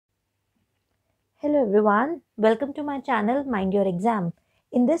Hello everyone, welcome to my channel Mind Your Exam.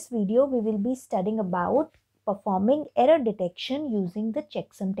 In this video, we will be studying about performing error detection using the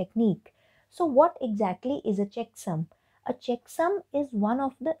checksum technique. So what exactly is a checksum? A checksum is one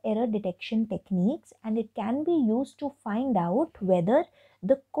of the error detection techniques and it can be used to find out whether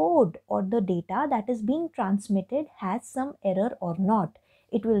the code or the data that is being transmitted has some error or not.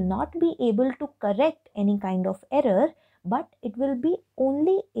 It will not be able to correct any kind of error, but it will be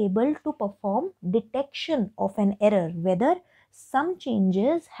only able to perform detection of an error, whether some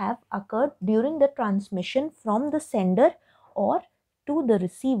changes have occurred during the transmission from the sender or to the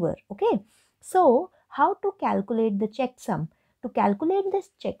receiver. Okay, so how to calculate the checksum? To calculate this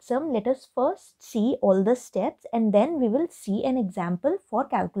checksum, let us first see all the steps and then we will see an example for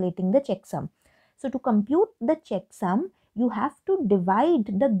calculating the checksum. So to compute the checksum, you have to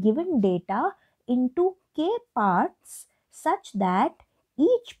divide the given data into k parts such that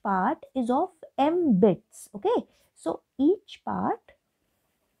each part is of m bits. Okay, so each part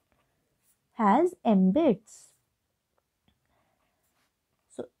has m bits.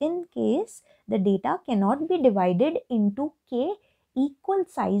 So in case the data cannot be divided into k equal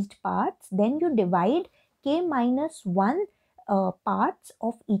sized parts, then you divide k minus 1 parts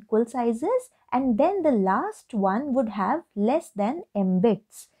of equal sizes, and then the last one would have less than m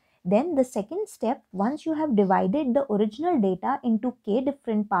bits. Then the second step, once you have divided the original data into k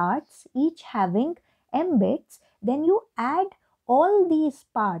different parts, each having m bits, then you add all these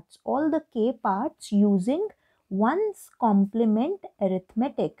parts, all the k parts using one's complement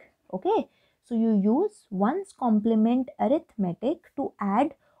arithmetic. Okay, so you use one's complement arithmetic to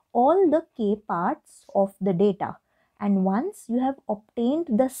add all the k parts of the data, and once you have obtained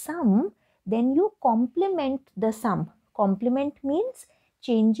the sum, then you complement the sum. Complement means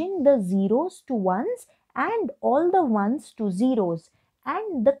changing the zeros to ones and all the ones to zeros,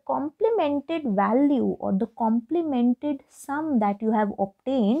 and the complemented value or the complemented sum that you have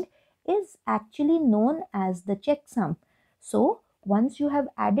obtained is actually known as the checksum. So once you have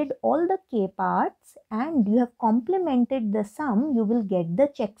added all the k parts and you have complemented the sum, you will get the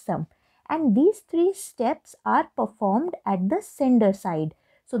checksum. And these three steps are performed at the sender side.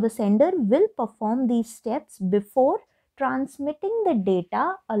 So the sender will perform these steps before transmitting the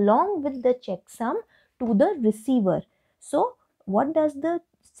data along with the checksum to the receiver. So what does the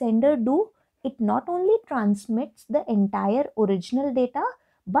sender do? It not only transmits the entire original data,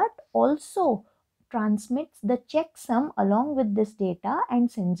 but also transmits the checksum along with this data and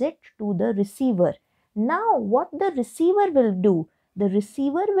sends it to the receiver. Now what the receiver will do? The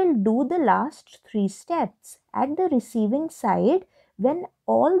receiver will do the last three steps. At the receiving side, when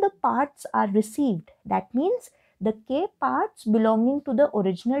all the parts are received, that means the k parts belonging to the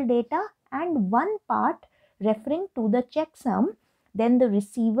original data and one part referring to the checksum, then the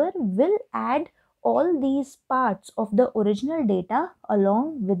receiver will add all these parts of the original data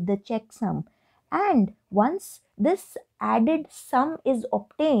along with the checksum. And once this added sum is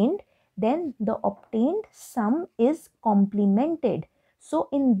obtained, then the obtained sum is complemented. So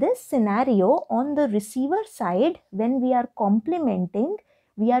in this scenario, on the receiver side, when we are complementing,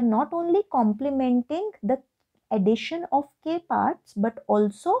 we are not only complementing the addition of k parts, but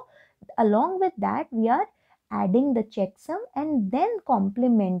also along with that we are adding the checksum and then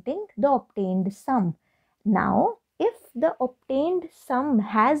complementing the obtained sum. Now, if the obtained sum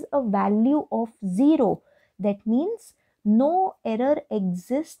has a value of 0, that means no error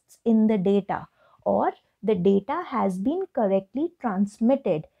exists in the data or the data has been correctly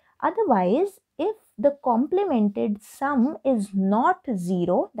transmitted. Otherwise, if the complemented sum is not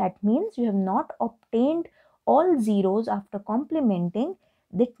 0, that means you have not obtained all zeros after complementing,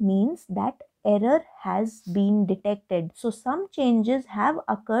 that means that error has been detected. So some changes have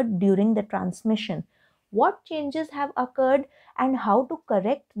occurred during the transmission. What changes have occurred and how to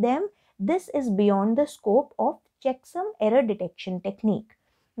correct them, this is beyond the scope of checksum error detection technique.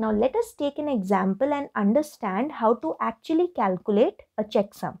 Now let us take an example and understand how to actually calculate a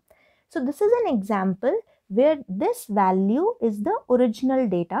checksum. So this is an example where this value is the original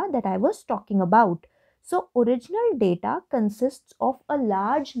data that I was talking about. So original data consists of a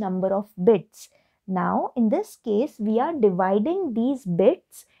large number of bits. Now in this case we are dividing these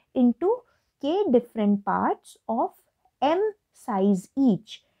bits into k different parts of m size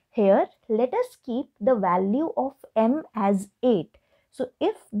each. Here let us keep the value of m as 8. So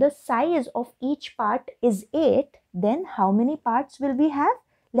if the size of each part is 8, then how many parts will we have?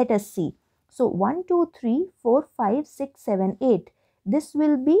 Let us see. So 1, 2, 3, 4, 5, 6, 7, 8. This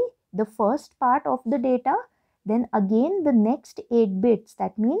will be the first part of the data. Then again the next 8 bits,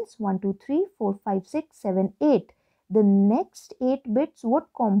 that means 1, 2, 3, 4, 5, 6, 7, 8. The next 8 bits would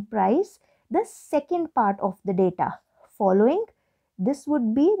comprise the second part of the data. Following, this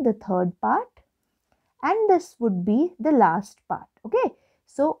would be the third part and this would be the last part. Okay,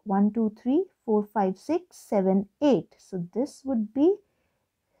 so 1, 2, 3, 4, 5, 6, 7, 8. So this would be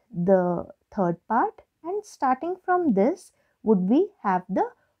the third part, and starting from this would we have the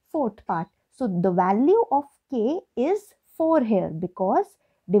fourth part. So the value of k is 4 here, because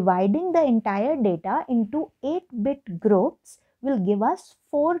dividing the entire data into 8-bit groups will give us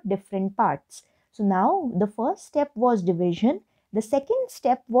 4 different parts. So now the first step was division. The second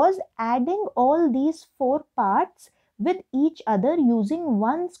step was adding all these 4 parts with each other using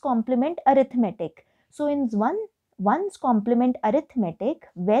 1's complement arithmetic. So in 1's complement arithmetic,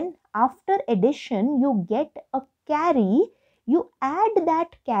 when after addition you get a carry, you add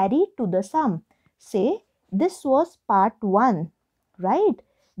that carry to the sum. Say this was part 1, right?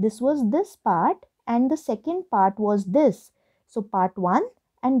 This was this part and the second part was this. So part 1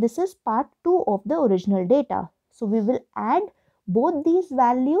 and this is part 2 of the original data. So we will add both these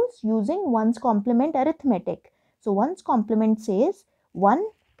values using 1's complement arithmetic. So 1's complement says 1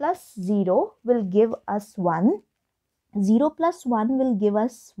 plus 0 will give us 1. 0 plus 1 will give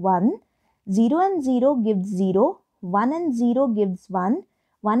us 1. 0 and 0 gives 0. 1 and 0 gives 1.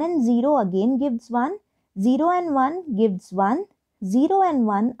 1 and 0 again gives 1. 0 and 1 gives 1. 0 and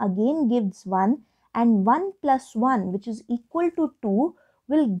 1 again gives 1. And 1 plus 1, which is equal to 2,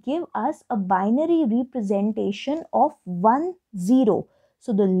 will give us a binary representation of 1, 0.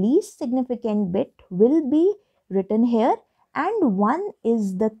 So the least significant bit will be written here and 1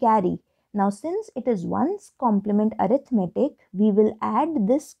 is the carry. Now since it is 1's complement arithmetic, we will add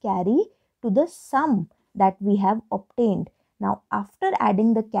this carry to the sum that we have obtained. Now after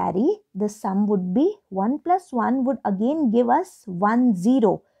adding the carry, the sum would be 1 plus 1 would again give us 1,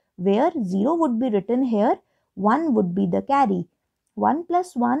 0, where 0 would be written here, 1 would be the carry. 1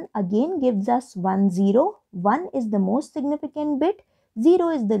 plus 1 again gives us 1, 0. 1 is the most significant bit, 0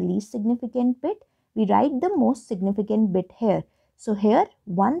 is the least significant bit. We write the most significant bit here. So here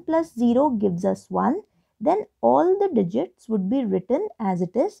 1 plus 0 gives us 1. Then all the digits would be written as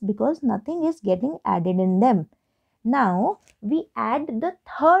it is because nothing is getting added in them. Now we add the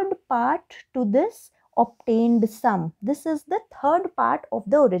third part to this obtained sum. This is the third part of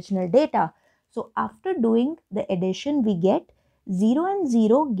the original data. So after doing the addition, we get 0 and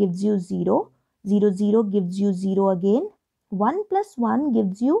 0 gives you 0. 0, 0 gives you 0 again. 1 plus 1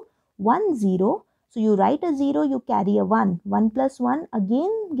 gives you 1, 0. So you write a 0, you carry a 1. 1 plus 1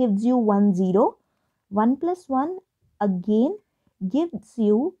 again gives you 1, 0. 1 plus 1 again gives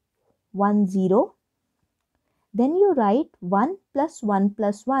you 1, 0. Then you write 1 plus 1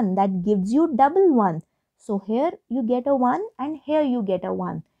 plus 1. That gives you double 1. So here you get a 1 and here you get a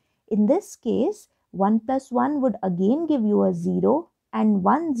 1. In this case, 1 plus 1 would again give you a 0 and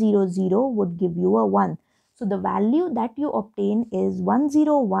 1, 0, 0 would give you a 1. So the value that you obtain is 1,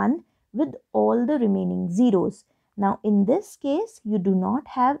 0, 1 with all the remaining zeros. Now in this case, you do not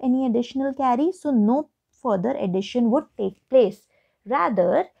have any additional carry, so no further addition would take place.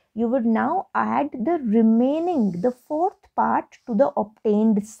 Rather, you would now add the remaining, the fourth part to the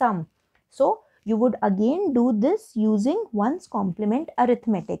obtained sum. So you would again do this using 1's complement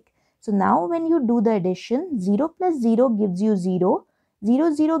arithmetic. So now when you do the addition, 0 plus 0 gives you 0,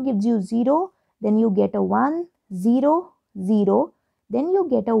 0, 0 gives you 0, then you get a 1, 0, 0, then you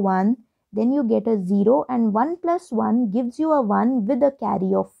get a 1, then you get a 0 and 1 plus 1 gives you a 1 with a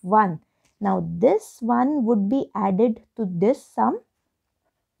carry of 1. Now this 1 would be added to this sum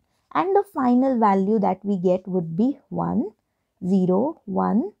and the final value that we get would be 1, 0,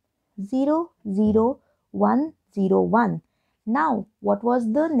 1, 0, 0, 1, 0, 1. Now, what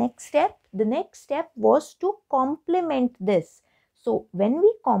was the next step? The next step was to complement this. So, when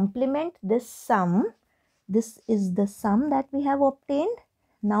we complement this sum, this is the sum that we have obtained.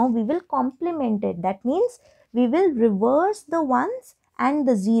 Now, we will complement it. That means we will reverse the ones and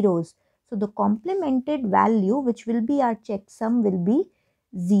the zeros. So, the complemented value, which will be our checksum, will be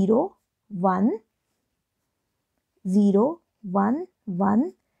 0, 1, 0, 1,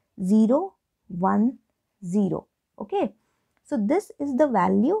 1, 0, 1, 0. Okay. So this is the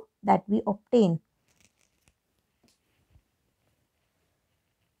value that we obtain.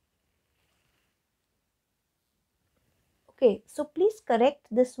 Okay. So please correct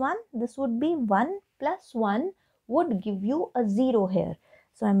this one. This would be 1 plus 1 would give you a 0 here.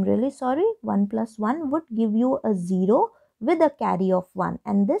 So I'm really sorry. 1 plus 1 would give you a 0 with a carry of 1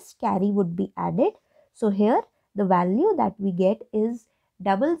 and this carry would be added. So here the value that we get is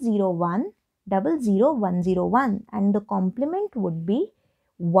 001, 00101 and the complement would be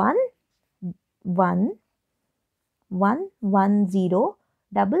 1, 1, 1, 1, 0,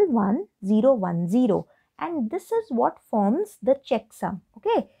 11010, and this is what forms the checksum.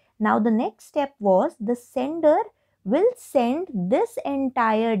 Okay, now the next step was the sender will send this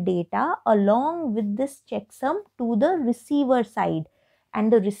entire data along with this checksum to the receiver side,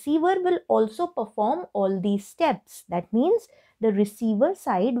 and the receiver will also perform all these steps. That means the receiver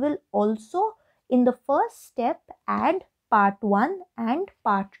side will also in the first step add part 1 and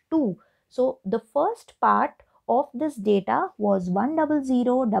part 2. So the first part of this data was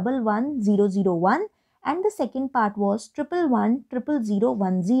 100111001, and the second part was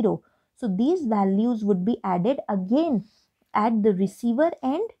 1110010. So these values would be added again at the receiver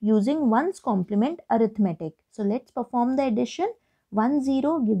end using 1's complement arithmetic. So let's perform the addition. 10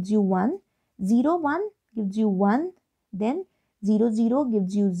 gives you 1, 01 gives you 1, then 00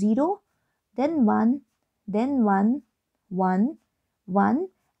 gives you 0, then 1, then 1, 1, 1,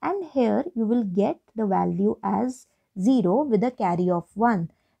 and here you will get the value as 0 with a carry of 1.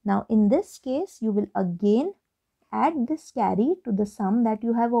 Now in this case you will again add this carry to the sum that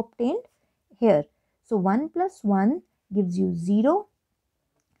you have obtained here. So 1 plus 1 gives you 0,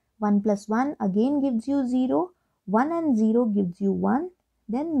 1 plus 1 again gives you 0, 1 and 0 gives you 1,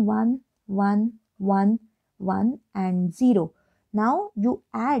 then 1, 1, 1, 1 and 0. Now you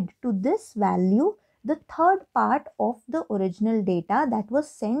add to this value the third part of the original data that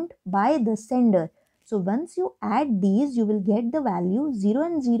was sent by the sender. So once you add these, you will get the value 0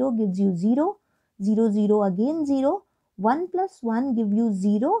 and 0 gives you 0, 0, 0 again 0, 1 plus 1 give you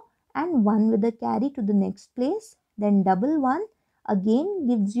 0 and 1 with a carry to the next place, then double 1 again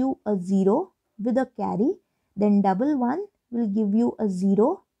gives you a 0 with a carry, then double 1 will give you a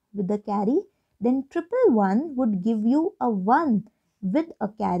 0 with a carry, then triple 1 would give you a 1 with a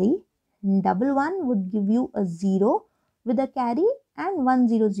carry, double 1 would give you a 0 with a carry, and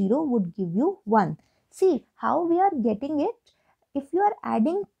 100 would give you 1. See how we are getting it. If you are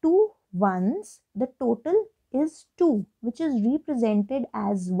adding two ones, the total is 2, which is represented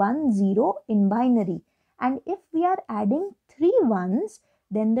as 10 in binary. And if we are adding 3 ones,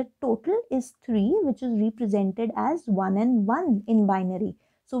 then the total is 3, which is represented as 1 and 1 in binary.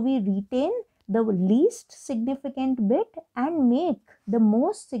 So we retain the least significant bit and make the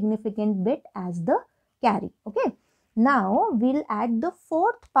most significant bit as the carry. Okay. Now we'll add the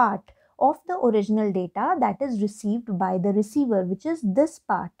fourth part of the original data that is received by the receiver, which is this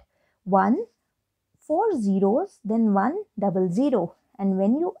part. 1, 4 zeros, then 100. And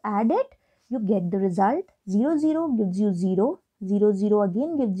when you add it, you get the result. 00 gives you 0, 00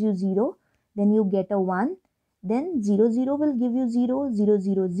 again gives you 0, then you get a 1, then 00 will give you 0,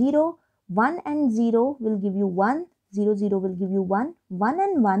 000, 1 and 0 will give you 1, 00 will give you 1, 1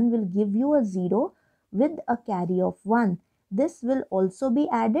 and 1 will give you a 0 with a carry of 1. This will also be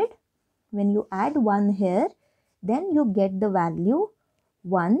added. When you add 1 here, then you get the value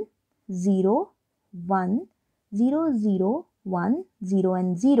 1, 0, 1, 0, 0, 1, 0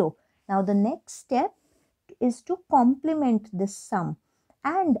 and 0. Now the next step is to complement this sum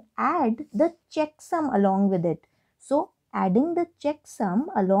and add the checksum along with it. So adding the checksum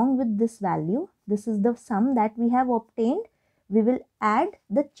along with this value, this is the sum that we have obtained, we will add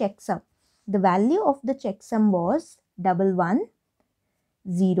the checksum. The value of the checksum was 11,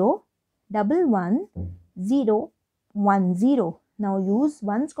 0, 11, 0, 1, 0. Now use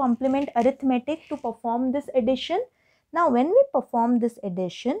 1's complement arithmetic to perform this addition. Now when we perform this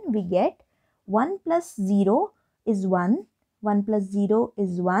addition, we get 1 plus 0 is 1, 1 plus 0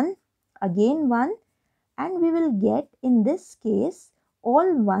 is 1, again 1, and we will get in this case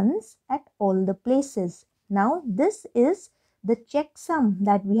all ones at all the places. Now this is the checksum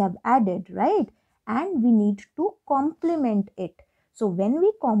that we have added, right? And we need to complement it. So when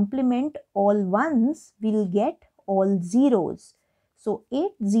we complement all ones, we'll get all zeros. So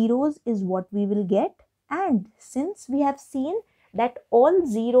 8 zeros is what we will get. And since we have seen that all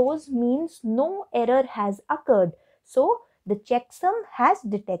zeros means no error has occurred, so the checksum has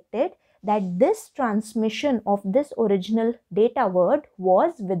detected that this transmission of this original data word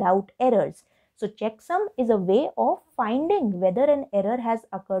was without errors. So checksum is a way of finding whether an error has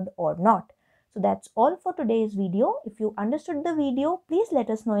occurred or not. So that's all for today's video. If you understood the video, please let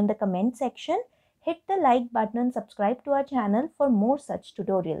us know in the comment section. Hit the like button and subscribe to our channel for more such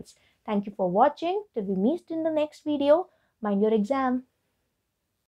tutorials. Thank you for watching. Till we meet in the next video. Mind your exam.